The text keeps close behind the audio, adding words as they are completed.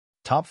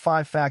Top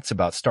 5 Facts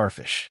about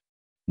Starfish.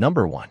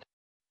 Number 1.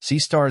 Sea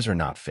stars are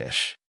not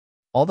fish.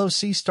 Although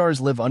sea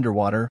stars live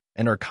underwater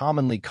and are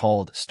commonly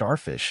called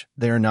starfish,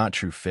 they are not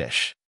true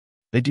fish.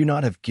 They do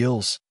not have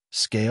gills,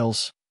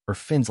 scales, or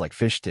fins like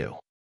fish do.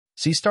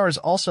 Sea stars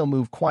also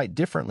move quite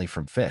differently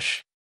from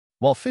fish.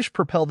 While fish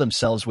propel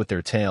themselves with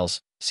their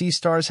tails, sea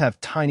stars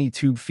have tiny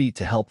tube feet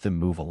to help them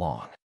move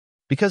along.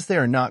 Because they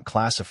are not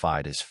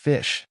classified as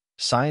fish,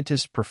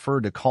 scientists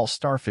prefer to call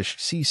starfish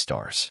sea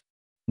stars.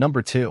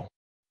 Number 2.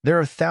 There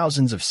are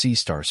thousands of sea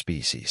star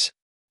species.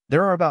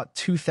 There are about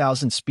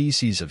 2,000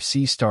 species of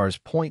sea stars.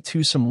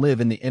 Some live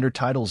in the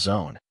intertidal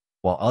zone,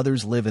 while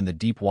others live in the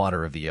deep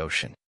water of the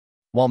ocean.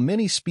 While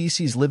many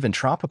species live in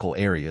tropical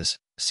areas,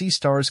 sea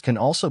stars can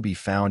also be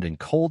found in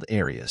cold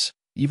areas,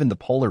 even the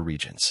polar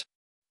regions.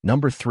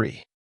 Number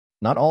 3.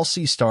 Not all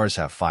sea stars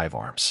have 5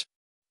 arms.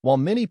 While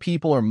many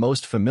people are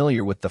most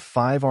familiar with the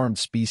 5-armed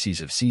species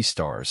of sea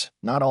stars,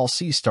 not all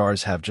sea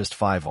stars have just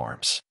 5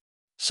 arms.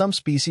 Some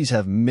species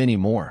have many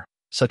more,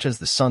 such as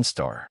the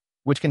sunstar,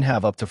 which can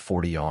have up to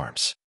 40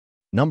 arms.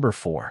 Number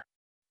 4.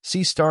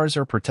 Sea stars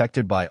are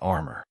protected by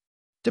armor.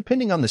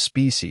 Depending on the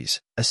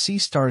species, a sea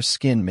star's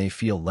skin may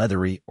feel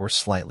leathery or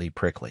slightly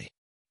prickly.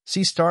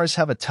 Sea stars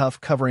have a tough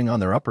covering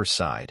on their upper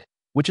side,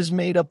 which is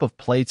made up of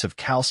plates of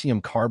calcium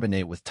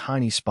carbonate with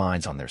tiny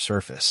spines on their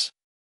surface.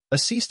 A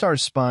sea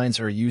star's spines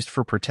are used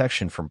for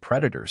protection from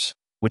predators,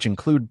 which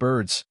include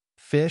birds,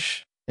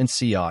 fish, and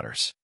sea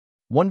otters.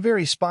 One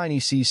very spiny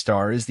sea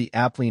star is the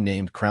aptly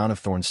named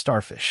crown-of-thorns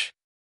starfish.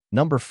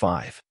 Number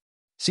 5.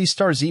 Sea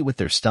stars eat with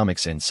their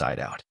stomachs inside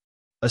out.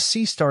 A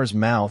sea star's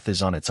mouth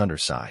is on its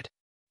underside.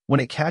 When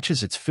it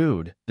catches its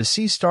food, the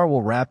sea star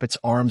will wrap its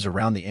arms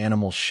around the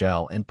animal's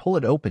shell and pull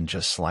it open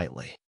just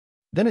slightly.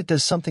 Then it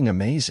does something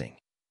amazing.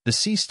 The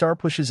sea star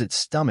pushes its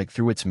stomach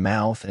through its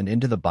mouth and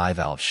into the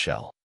bivalve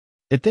shell.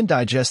 It then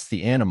digests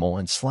the animal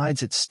and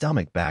slides its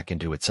stomach back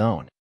into its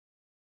own.